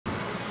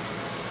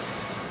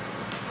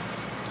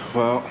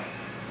Well,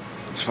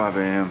 it's 5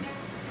 a.m.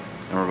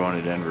 and we're going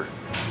to Denver.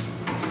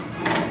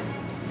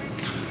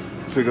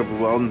 Pick up a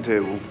welding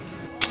table.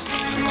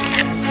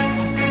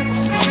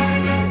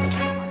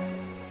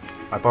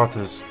 I bought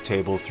this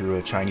table through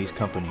a Chinese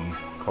company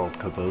called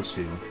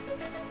Kovosu,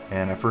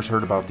 and I first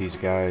heard about these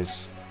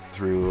guys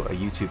through a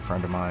YouTube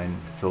friend of mine,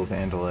 Phil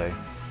Vandelay,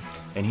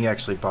 and he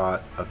actually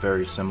bought a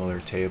very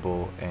similar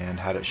table and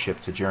had it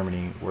shipped to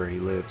Germany where he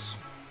lives.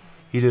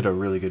 He did a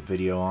really good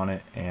video on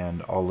it,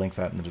 and I'll link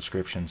that in the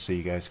description so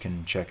you guys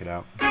can check it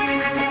out.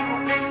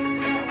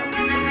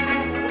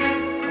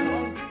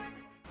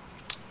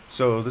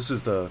 So this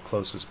is the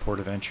closest port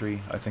of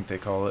entry, I think they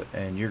call it,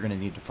 and you're going to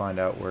need to find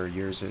out where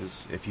yours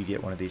is if you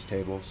get one of these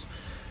tables.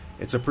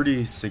 It's a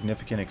pretty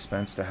significant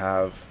expense to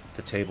have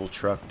the table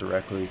trucked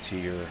directly to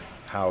your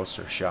house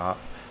or shop.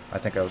 I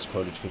think I was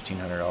quoted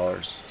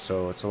 $1,500,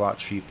 so it's a lot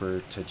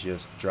cheaper to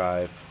just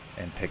drive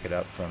and pick it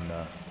up from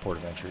the port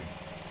of entry.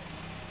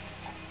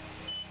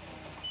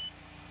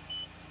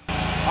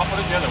 I'll put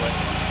it the other way.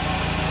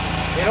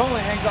 It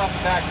only hangs off the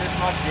back this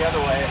much the other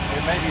way.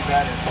 It may be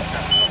better.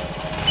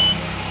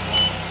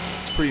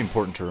 It's pretty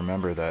important to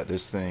remember that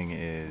this thing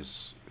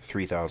is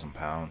 3,000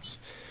 pounds.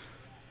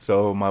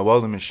 So my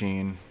welding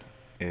machine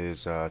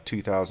is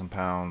 2,000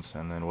 pounds,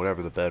 and then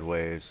whatever the bed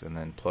weighs, and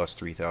then plus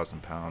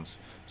 3,000 pounds.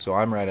 So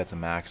I'm right at the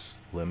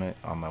max limit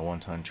on my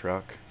 1-ton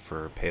truck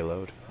for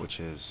payload, which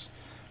is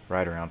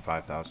right around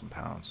 5,000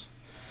 pounds.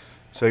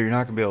 So you're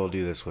not going to be able to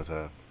do this with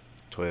a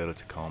Toyota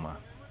Tacoma.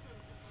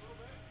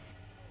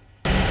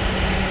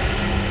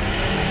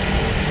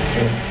 It's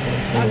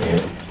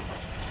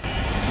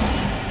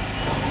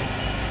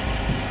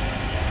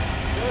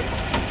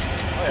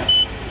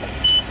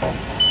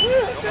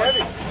heavy.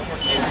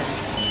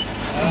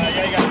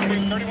 Yeah, you got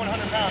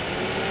 3,100 pounds.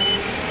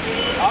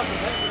 Awesome,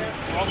 thanks, man.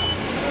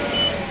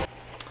 Welcome.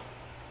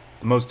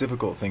 The most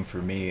difficult thing for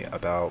me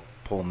about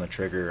pulling the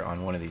trigger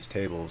on one of these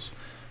tables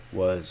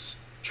was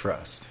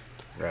trust,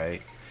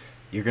 right?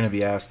 You're going to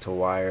be asked to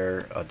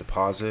wire a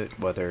deposit,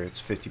 whether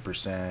it's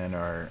 50%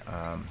 or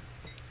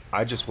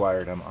I just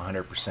wired them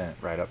 100%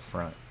 right up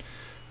front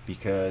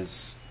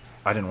because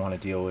I didn't want to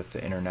deal with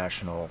the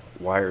international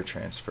wire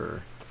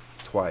transfer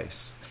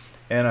twice.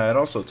 And I had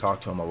also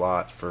talked to him a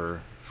lot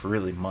for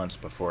really months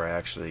before I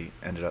actually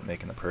ended up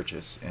making the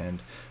purchase,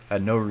 and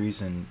had no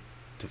reason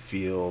to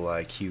feel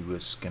like he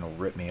was going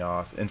to rip me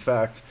off. In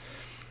fact,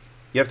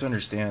 you have to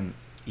understand,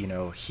 you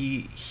know,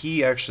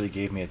 he actually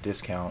gave me a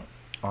discount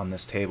on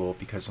this table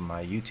because of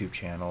my YouTube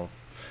channel,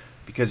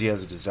 because he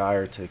has a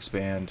desire to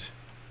expand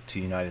to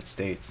the United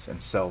States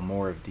and sell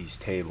more of these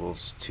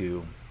tables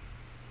to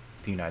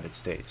the United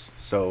States.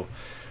 So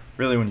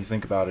really, when you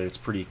think about it, it's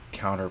pretty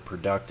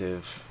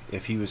counterproductive.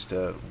 If he was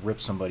to rip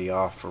somebody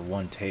off for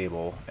one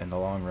table, in the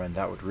long run,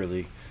 that would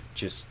really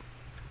just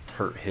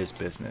hurt his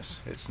business.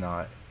 It's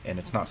not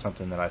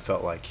something that I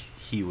felt like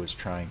he was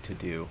trying to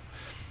do.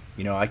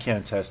 You know, I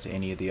can't attest to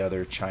any of the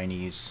other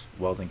Chinese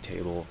welding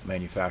table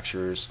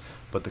manufacturers,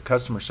 but the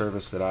customer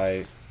service that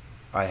I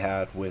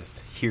had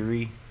with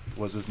Hiri,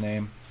 was his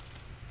name,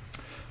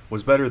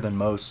 was better than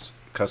most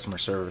customer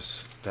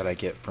service that I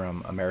get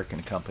from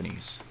American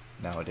companies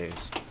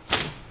nowadays.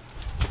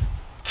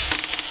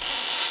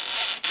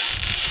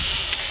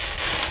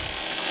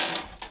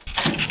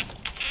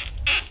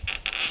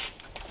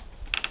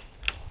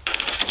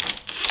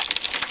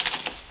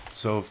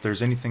 So if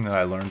there's anything that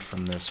I learned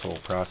from this whole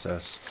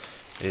process,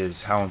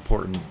 is how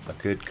important a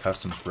good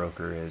customs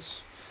broker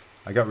is.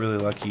 I got really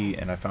lucky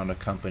and I found a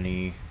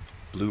company,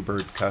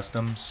 Bluebird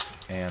Customs,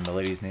 and the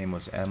lady's name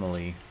was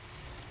Emily,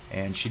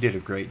 and she did a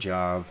great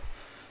job.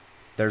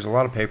 There's a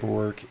lot of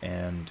paperwork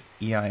and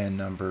EIN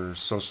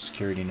numbers, social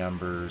security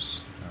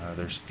numbers,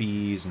 there's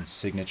fees and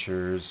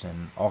signatures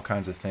and all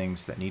kinds of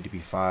things that need to be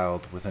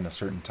filed within a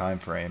certain time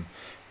frame,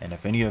 and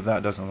if any of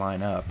that doesn't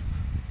line up,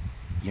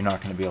 you're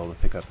not going to be able to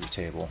pick up your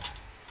table.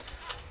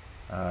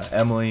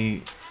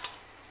 Emily,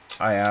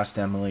 I asked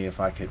Emily if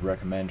I could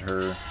recommend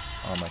her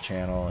on my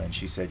channel, and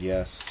she said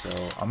yes, so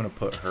I'm going to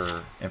put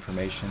her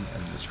information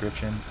in the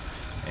description,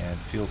 and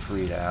feel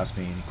free to ask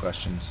me any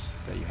questions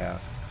that you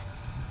have.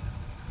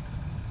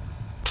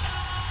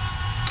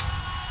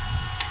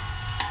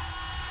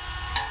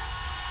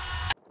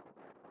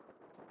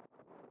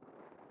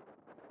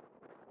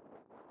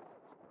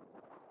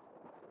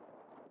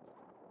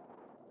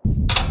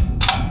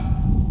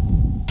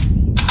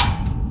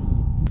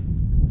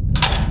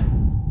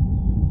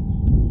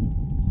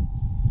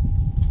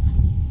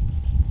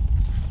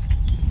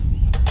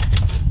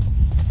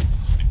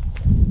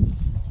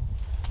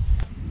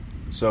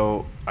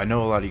 So I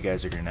know a lot of you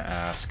guys are going to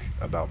ask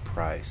about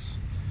price,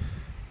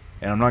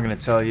 and I'm not going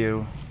to tell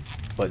you,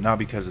 but not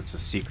because it's a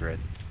secret.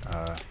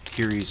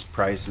 Hiri's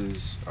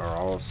prices are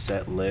all a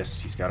set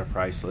list. He's got a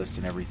price list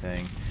and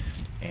everything,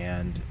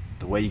 and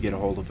the way you get a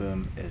hold of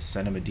him is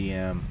send him a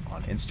DM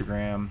on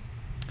Instagram,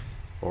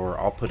 or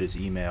I'll put his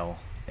email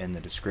in the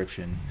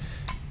description,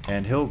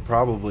 and he'll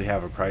probably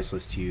have a price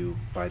list to you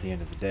by the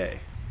end of the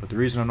day. But the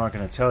reason I'm not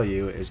going to tell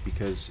you is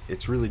because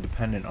it's really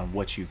dependent on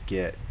what you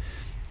get.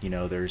 You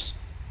know, there's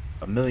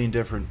a million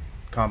different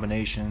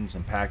combinations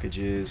and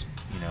packages,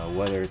 you know,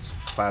 whether it's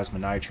plasma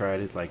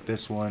nitrided like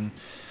this one,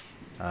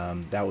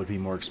 that would be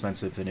more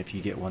expensive than if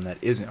you get one that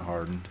isn't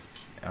hardened.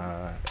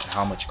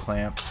 How much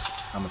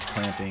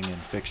clamping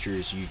and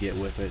fixtures you get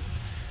with it.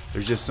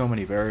 There's just so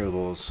many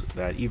variables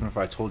that even if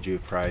I told you a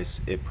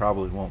price, it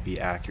probably won't be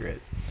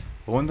accurate.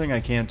 But one thing I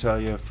can tell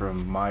you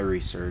from my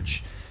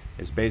research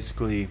is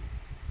basically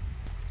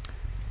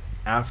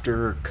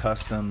after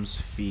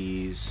customs,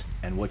 fees,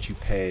 and what you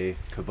pay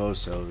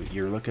Kovosu,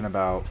 you're looking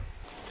about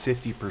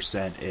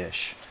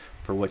 50%-ish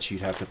for what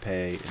you'd have to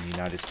pay in the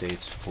United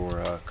States for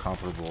a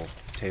comparable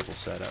table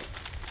setup.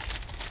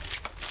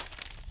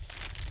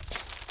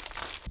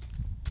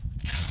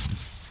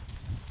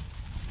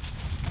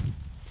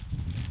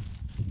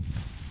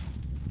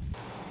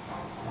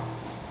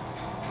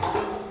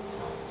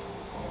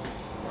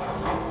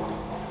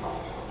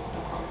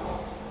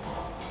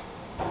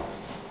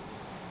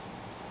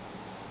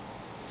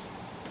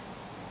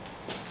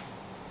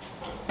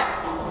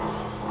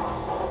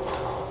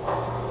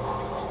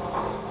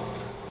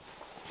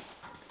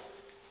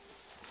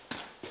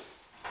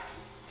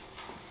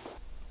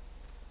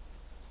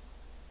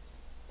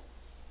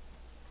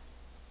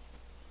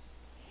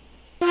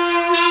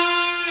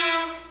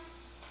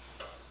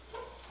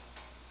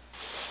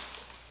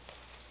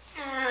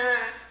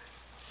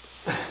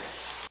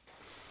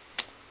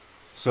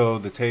 So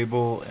the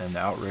table and the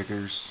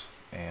outriggers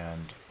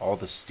and all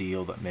the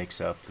steel that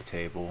makes up the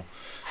table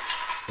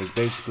is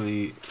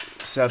basically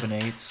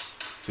 7/8,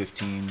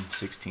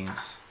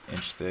 15/16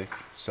 inch thick.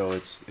 So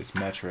it's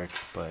metric,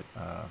 but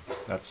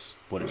that's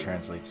what it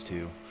translates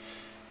to.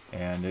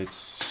 And it's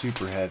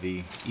super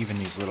heavy. Even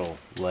these little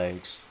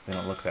legs, they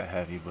don't look that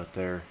heavy, but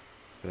they're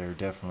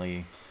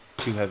definitely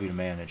too heavy to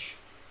manage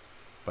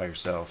by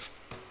yourself.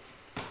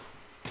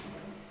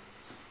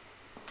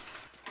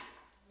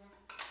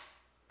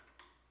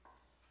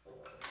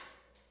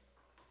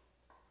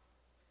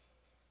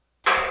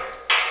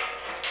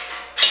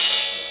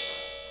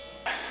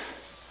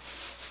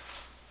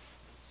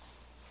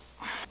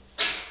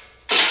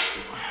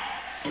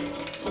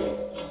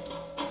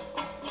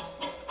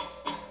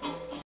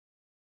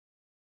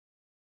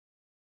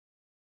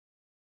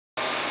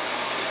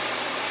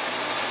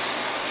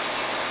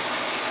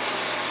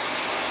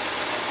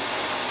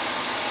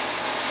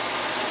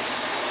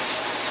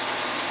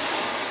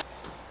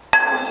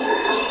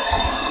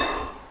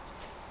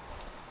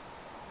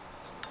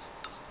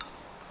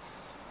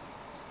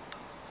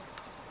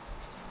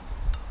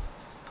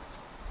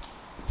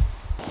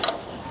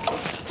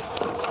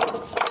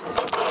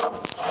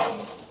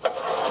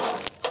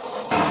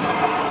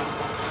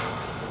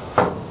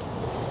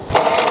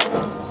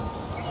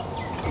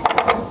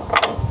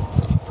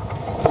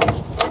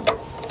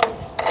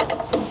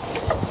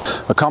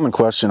 A common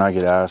question I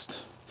get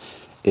asked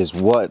is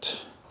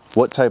what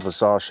type of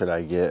saw should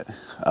I get?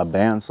 A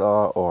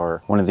bandsaw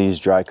or one of these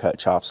dry cut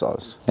chop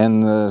saws?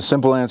 And the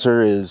simple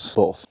answer is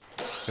both.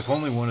 If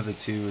only one of the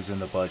two is in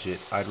the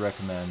budget, I'd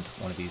recommend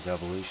one of these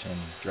Evolution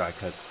dry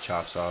cut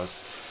chop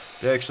saws.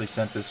 They actually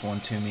sent this one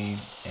to me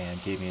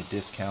and gave me a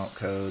discount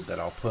code that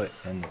I'll put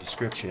in the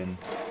description.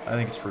 I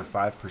think it's for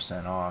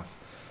 5% off.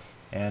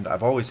 And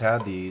I've always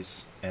had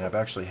these, and I've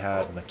actually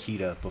had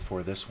Makita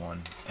before this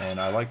one, and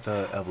I like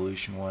the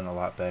Evolution one a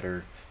lot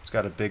better. It's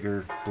got a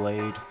bigger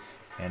blade,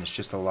 and it's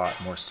just a lot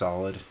more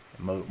solid,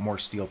 more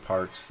steel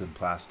parts than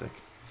plastic.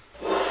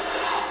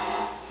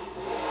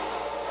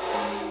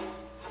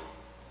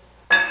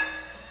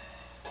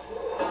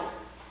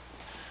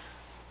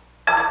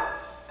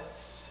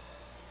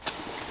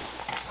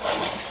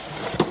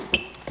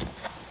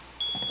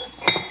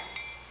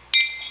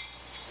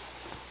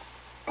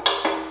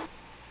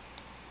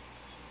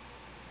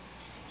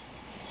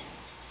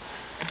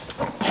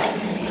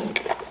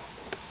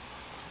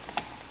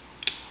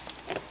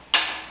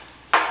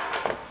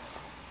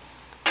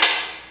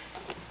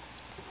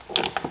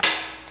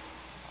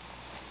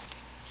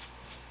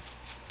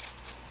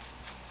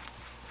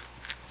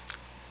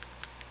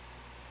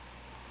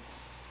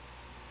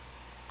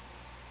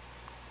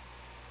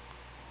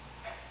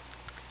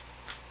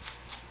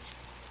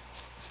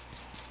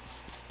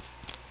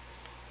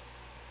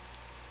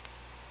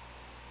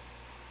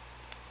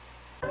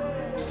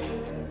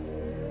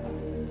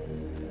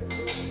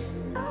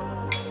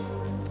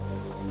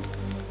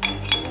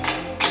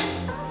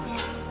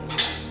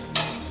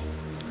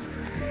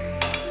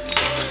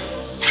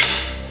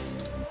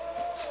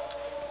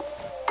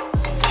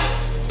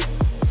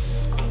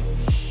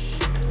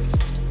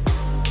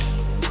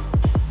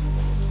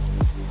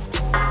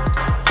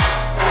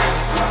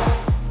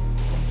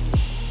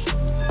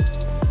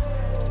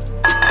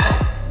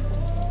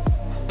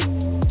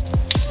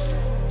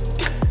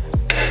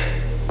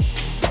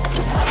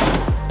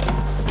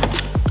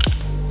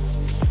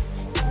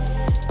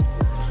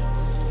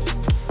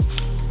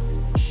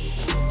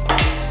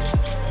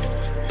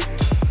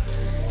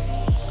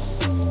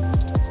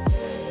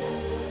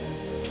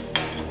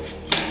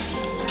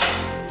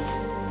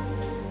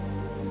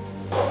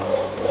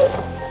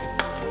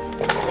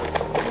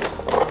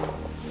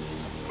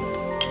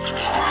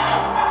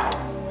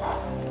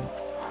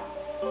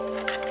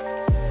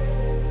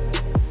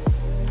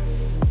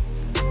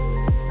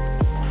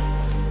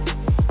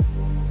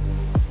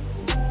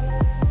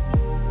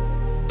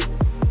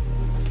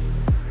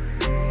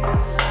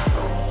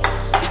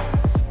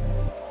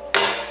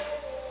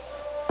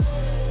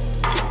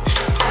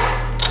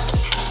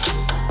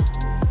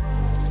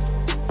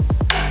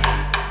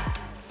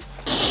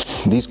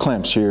 These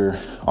clamps here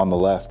on the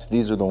left,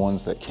 these are the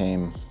ones that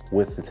came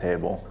with the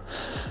table.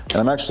 And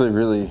I'm actually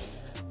really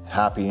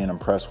happy and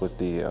impressed with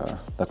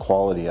the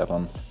quality of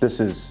them. This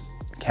is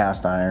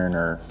cast iron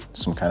or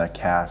some kind of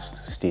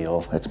cast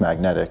steel. It's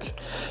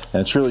magnetic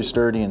and it's really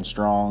sturdy and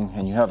strong,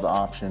 and you have the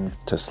option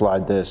to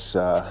slide this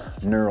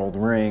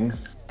knurled ring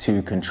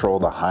to control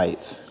the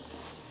height.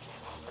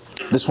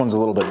 This one's a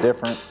little bit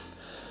different,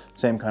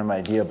 same kind of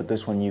idea, but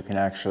this one you can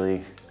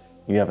actually,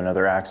 you have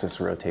another axis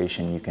of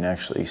rotation, you can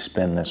actually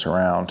spin this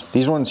around.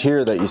 These ones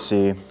here that you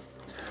see,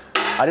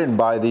 I didn't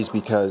buy these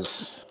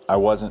because I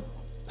wasn't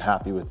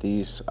happy with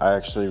these. I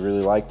actually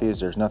really like these.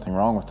 There's nothing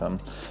wrong with them.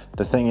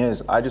 The thing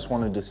is, I just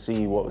wanted to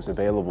see what was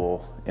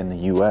available in the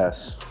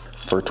US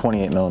for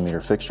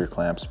 28mm fixture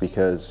clamps,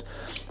 because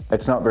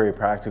it's not very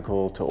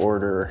practical to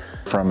order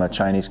from a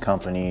Chinese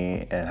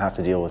company and have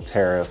to deal with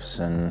tariffs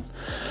and,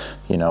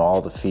 you know, all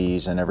the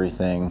fees and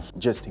everything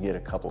just to get a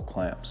couple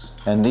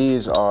clamps. And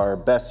these are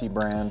Bessie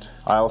brand.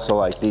 I also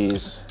like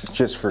these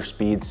just for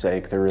speed's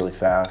sake. They're really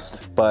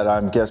fast. But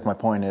I guess my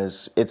point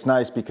is, it's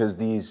nice because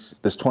this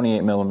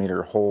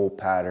 28mm hole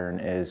pattern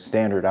is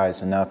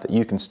standardized enough that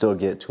you can still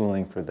get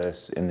tooling for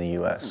this in the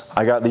US.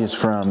 I got these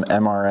from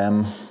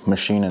MRM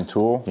Machine and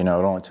Tool. You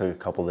know, it only took a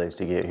couple days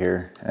to get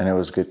here, and it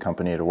was good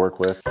company to work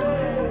with.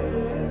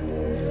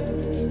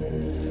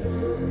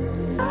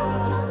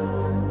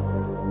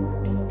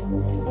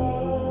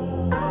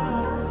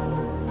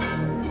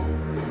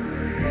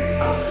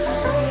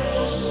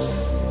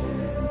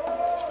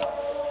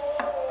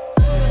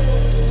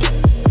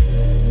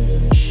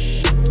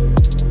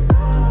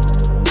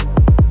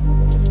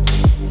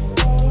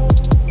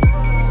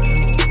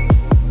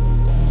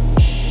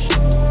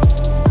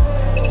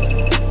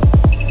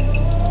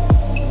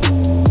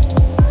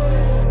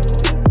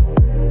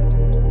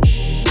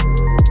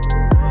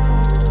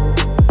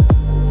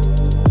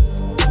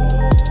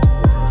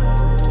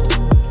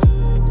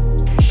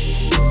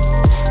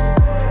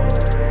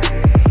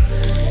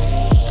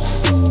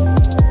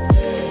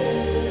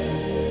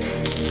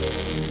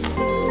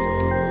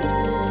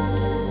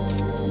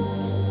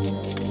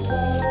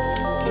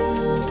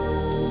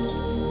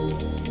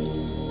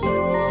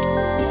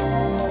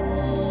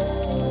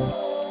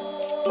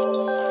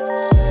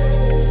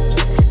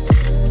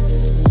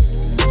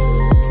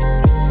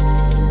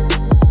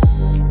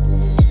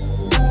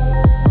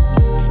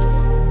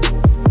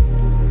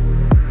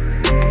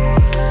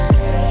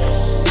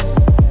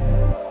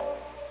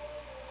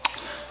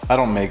 I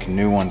don't make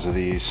new ones of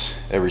these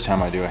every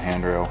time I do a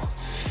handrail.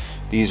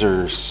 These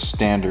are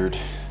standard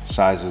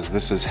sizes.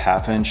 This is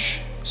 1/2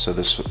 inch, so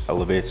this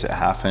elevates it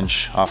 1/2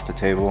 inch off the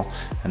table,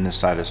 and this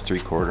side is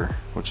 3/4,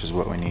 which is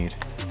what we need.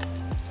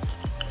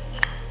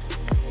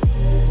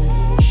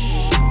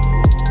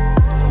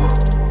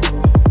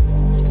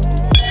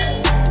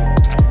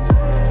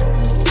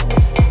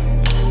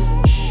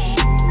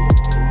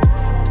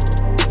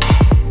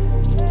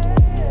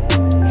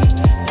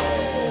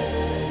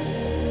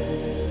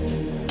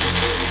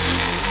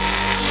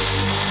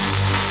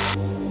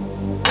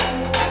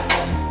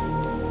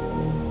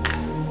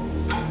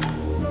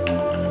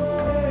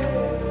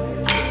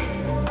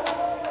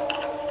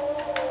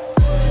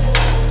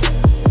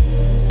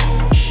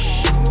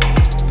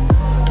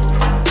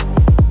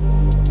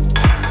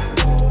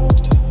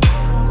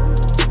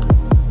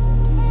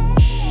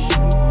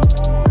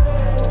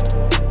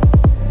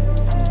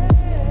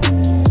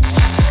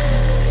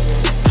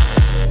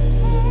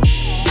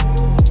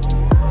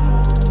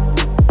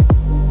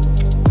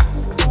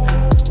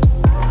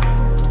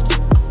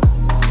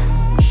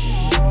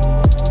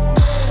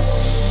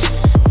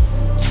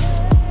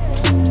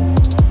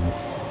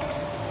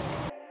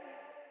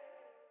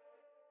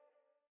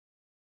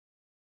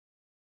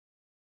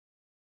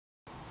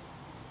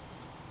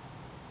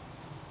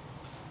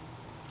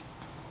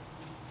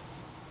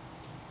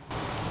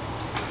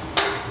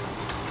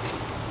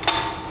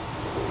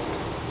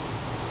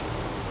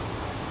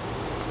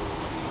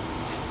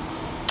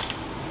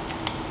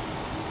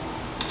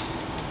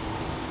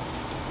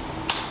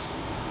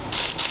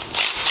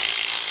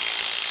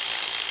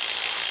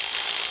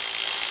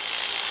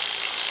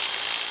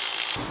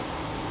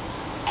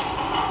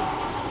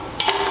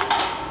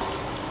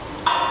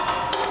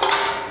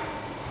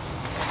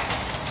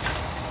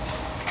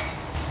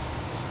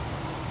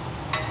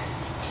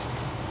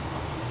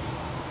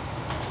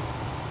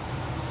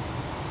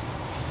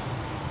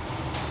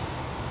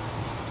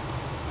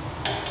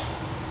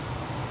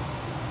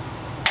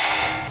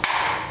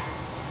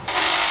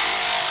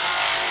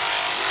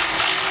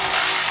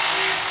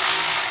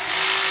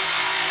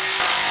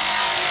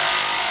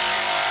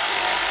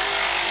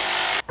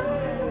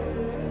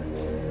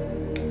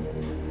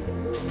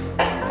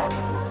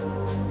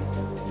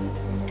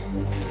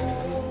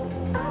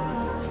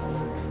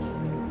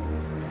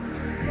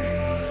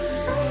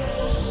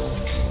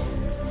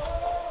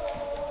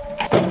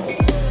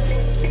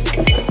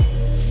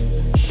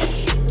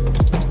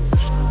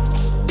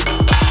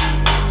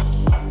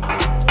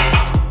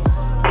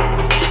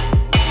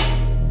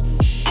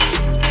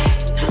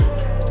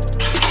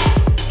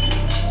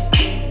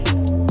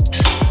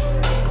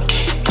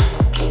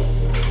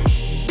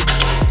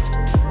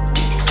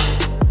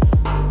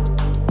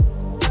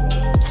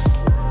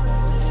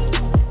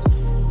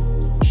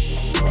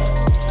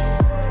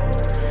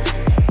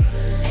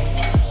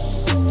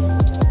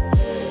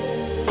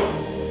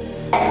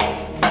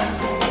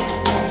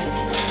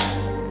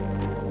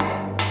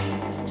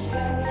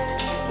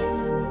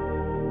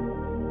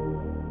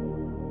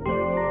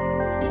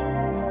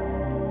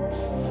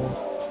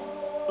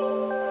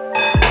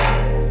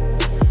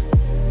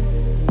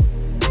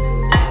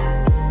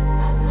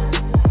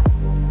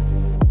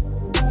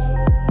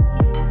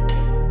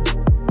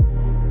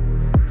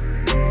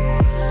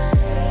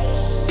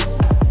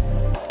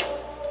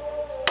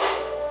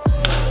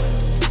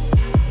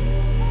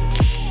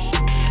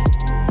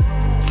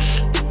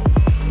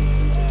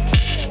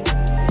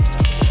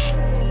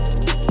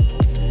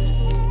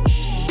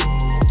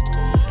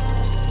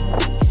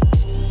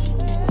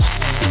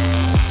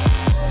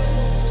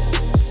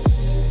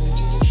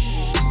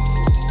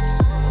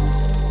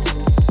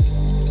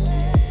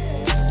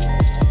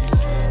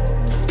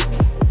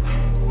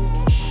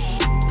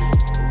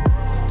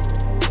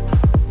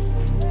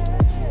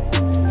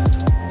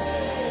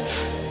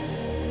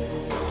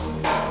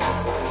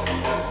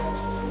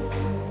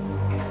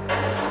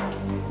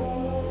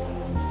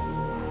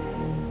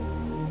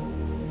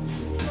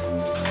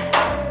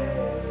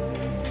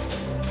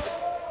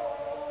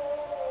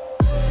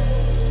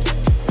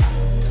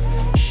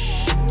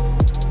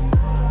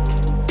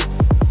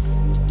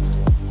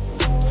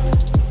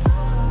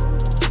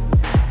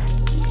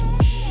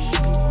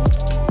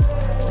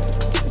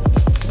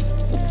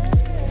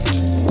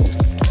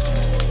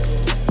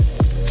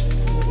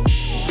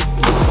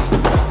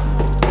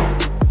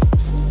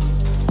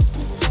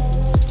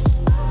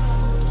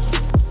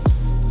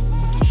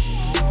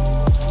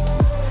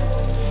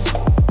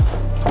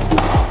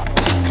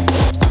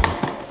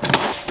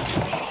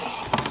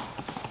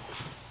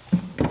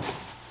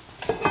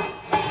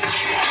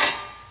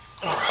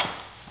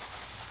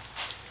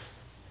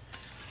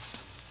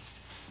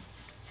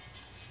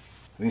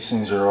 These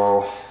things are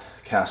all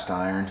cast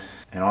iron,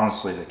 and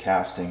honestly the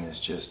casting is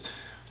just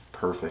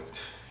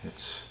perfect.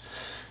 These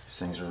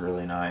things are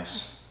really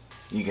nice.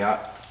 You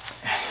got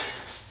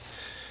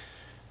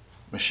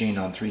machined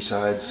on 3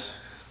 sides.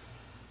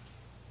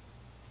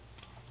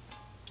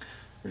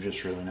 They're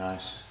just really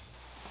nice.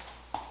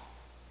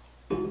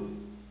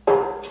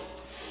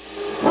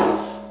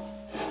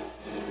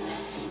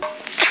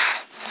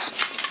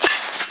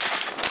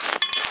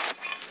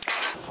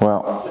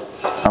 Well,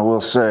 I will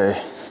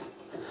say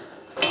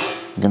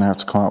I'm gonna have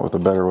to come out with a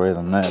better way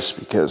than this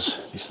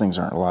because these things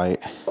aren't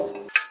light.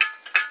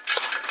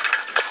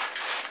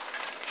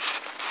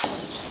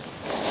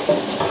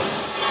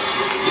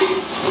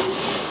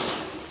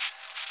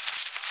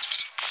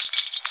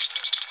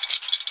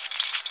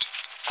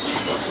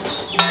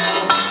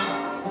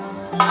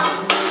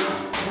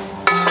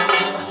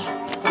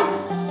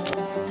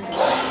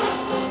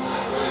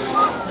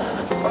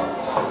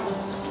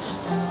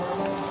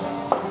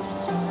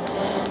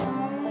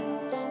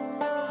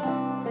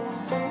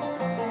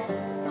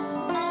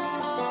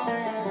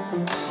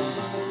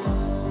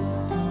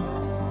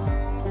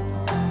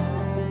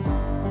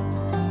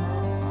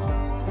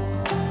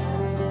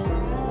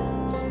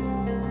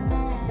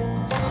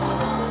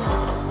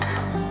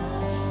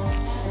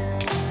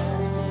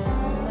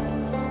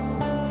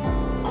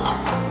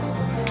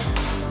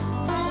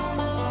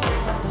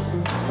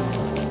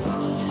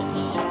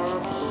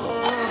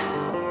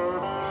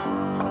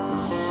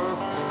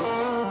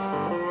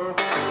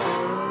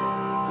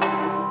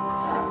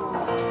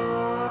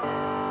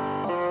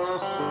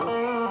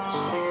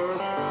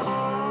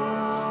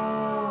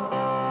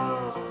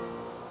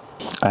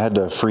 I had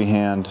to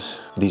freehand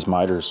these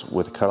miters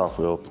with a cutoff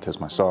wheel because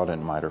my saw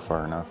didn't miter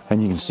far enough.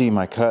 And you can see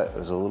my cut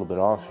is a little bit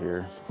off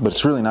here, but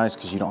it's really nice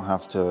because you don't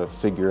have to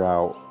figure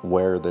out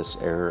where this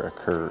error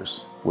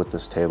occurs with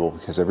this table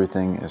because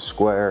everything is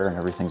square and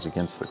everything's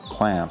against the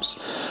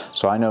clamps.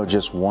 So I know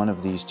just one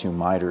of these 2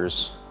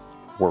 miters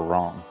were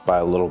wrong by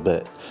a little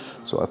bit.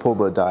 So I pulled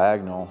the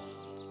diagonal,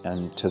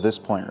 and to this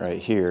point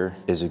right here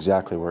is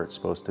exactly where it's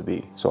supposed to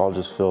be. So I'll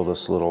just fill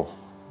this little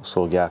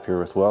gap here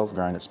with weld,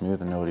 grind it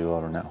smooth, and nobody will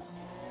ever know.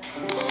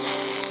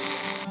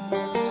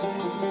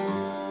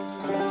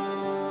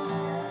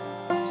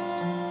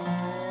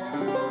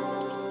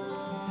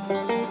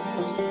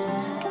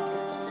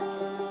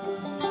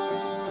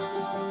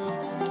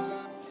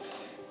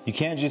 You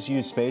can't just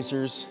use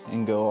spacers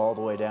and go all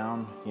the way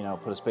down, you know,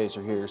 put a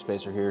spacer here,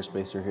 spacer here,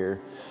 spacer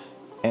here,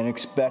 and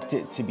expect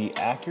it to be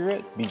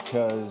accurate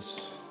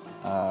because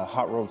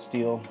hot rolled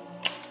steel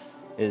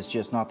is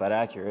just not that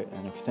accurate.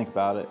 And if you think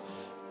about it,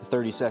 a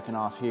 30-second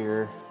off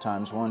here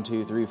times 1,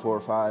 2, 3,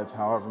 4, 5,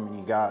 however many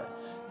you got,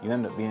 you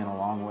end up being a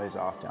long ways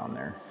off down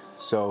there.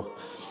 So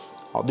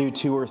I'll do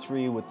 2 or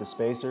 3 with the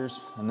spacers,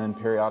 and then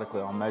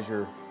periodically I'll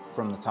measure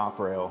from the top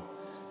rail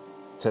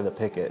to the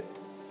picket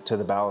to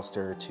the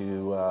baluster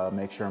to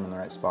make sure I'm in the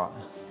right spot.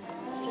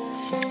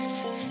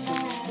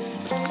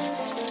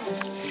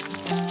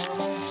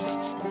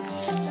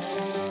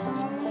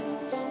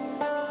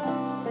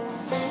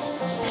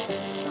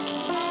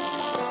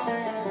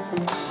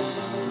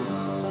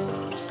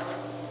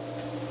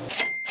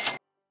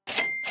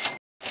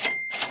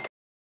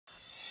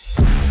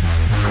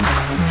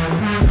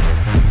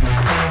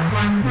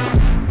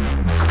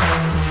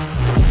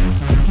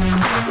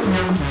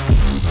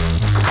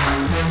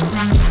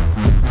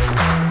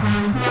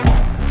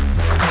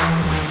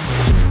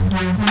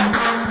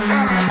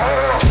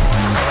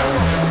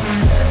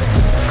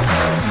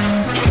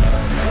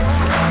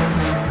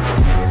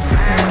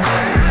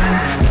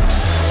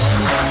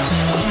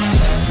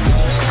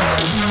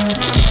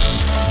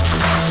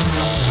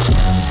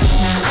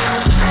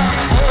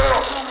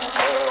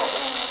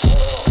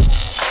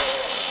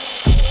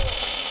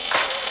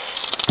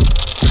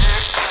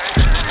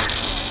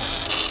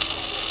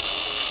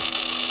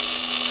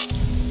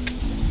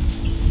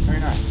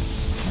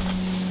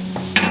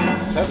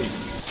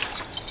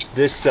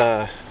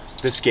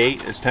 This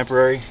gate is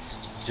temporary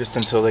just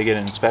until they get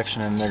an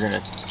inspection, and they're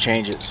gonna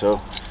change it.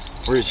 So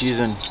we're just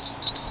using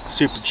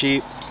super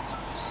cheap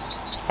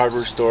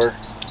hardware store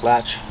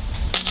latch.